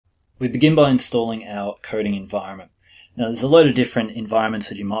We begin by installing our coding environment. Now there's a load of different environments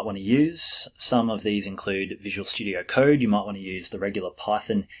that you might want to use. Some of these include Visual Studio Code. You might want to use the regular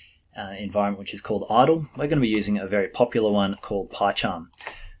Python environment, which is called idle. We're going to be using a very popular one called PyCharm.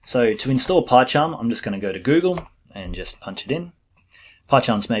 So to install PyCharm, I'm just going to go to Google and just punch it in.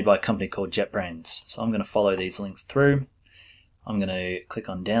 PyCharm's made by a company called JetBrains. So I'm going to follow these links through. I'm going to click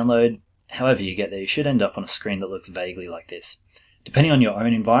on download. However you get there, you should end up on a screen that looks vaguely like this. Depending on your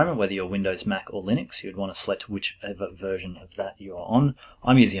own environment, whether you're Windows, Mac or Linux, you'd want to select whichever version of that you're on.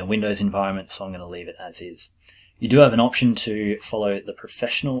 I'm using a Windows environment, so I'm going to leave it as is. You do have an option to follow the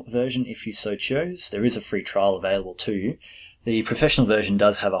professional version if you so choose. There is a free trial available to you. The professional version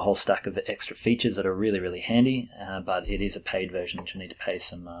does have a whole stack of extra features that are really handy, but it is a paid version which you'll need to pay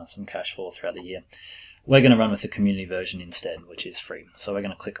some cash for throughout the year. We're going to run with the community version instead, which is free. So we're going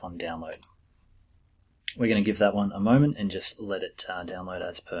to click on download. We're going to give that one a moment and just let it download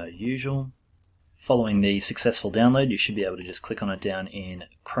as per usual. Following the successful download, you should be able to just click on it down in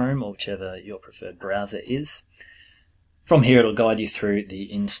Chrome or whichever your preferred browser is. From here, it'll guide you through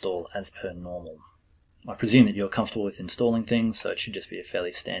the install as per normal. I presume that you're comfortable with installing things, so it should just be a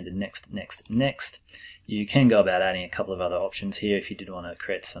fairly standard next. You can go about adding a couple of other options here if you did want to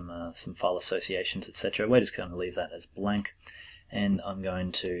create some file associations, etc. We're just going to leave that as blank, and I'm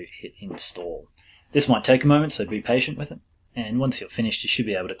going to hit install. This might take a moment, so be patient with it. And once you're finished, you should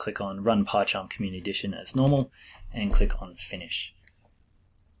be able to click on Run PyCharm Community Edition as normal and click on Finish.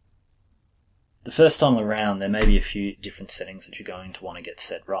 The first time around, there may be a few different settings that you're going to want to get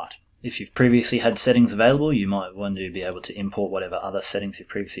set right. If you've previously had settings available, you might want to be able to import whatever other settings you've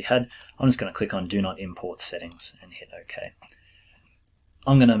previously had. I'm just going to click on Do Not Import Settings and hit OK.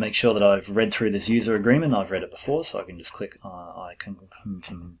 I'm going to make sure that I've read through this user agreement. I've read it before, so I can just click I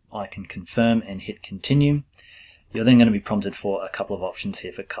can confirm and hit continue. You're then going to be prompted for a couple of options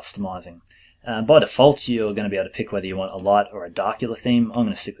here for customizing. By default, you're going to be able to pick whether you want a light or a darkular theme. I'm going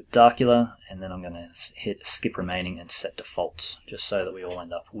to stick with darkular, and then I'm going to hit skip remaining and set defaults, just so that we all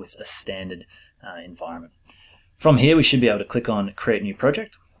end up with a standard environment. From here, we should be able to click on Create New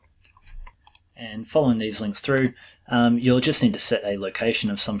Project. And following these links through, you'll just need to set a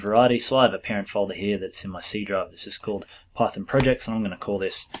location of some variety. So I have a parent folder here that's in my C drive. This is called Python Projects, and I'm going to call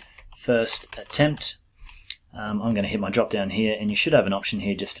this First Attempt. I'm going to hit my drop down here, and you should have an option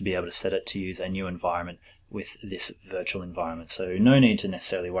here just to be able to set it to use a new environment with this virtual environment. So no need to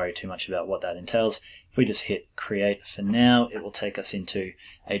necessarily worry too much about what that entails. If we just hit Create for now, it will take us into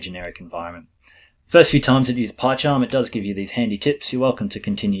a generic environment. First few times that you use PyCharm, it does give you these handy tips. You're welcome to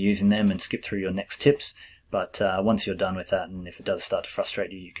continue using them and skip through your next tips. But once you're done with that, and if it does start to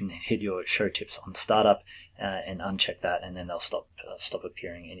frustrate you, you can hit your Show Tips on Startup and uncheck that, and then they'll stop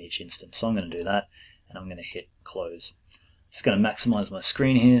appearing in each instance. So I'm going to do that, and I'm going to hit Close. Just going to maximize my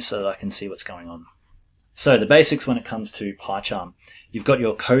screen here so that I can see what's going on. So the basics when it comes to PyCharm. You've got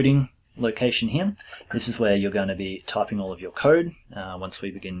your coding location here. This is where you're going to be typing all of your code once we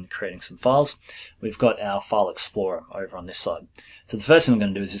begin creating some files. We've got our File Explorer over on this side. So the first thing I'm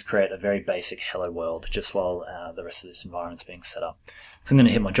going to do is just create a very basic hello world just while the rest of this environment is being set up. So I'm going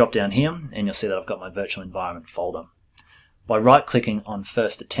to hit my drop down here, and you'll see that I've got my virtual environment folder. By right clicking on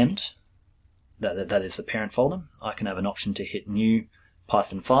First Attempt, that is the parent folder, I can have an option to hit New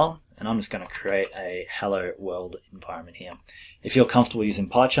Python File, and I'm just going to create a hello world environment here. If you're comfortable using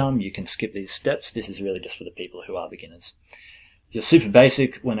PyCharm, you can skip these steps. This is really just for the people who are beginners. Your super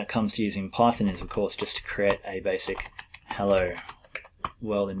basic when it comes to using Python is, of course, just to create a basic hello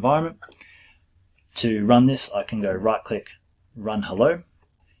world environment. To run this, I can go right click, Run Hello,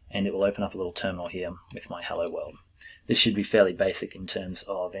 and it will open up a little terminal here with my hello world. This should be fairly basic in terms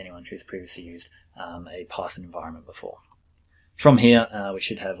of anyone who's previously used a Python environment before. From here, we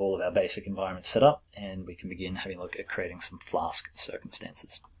should have all of our basic environments set up, and we can begin having a look at creating some Flask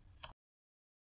circumstances.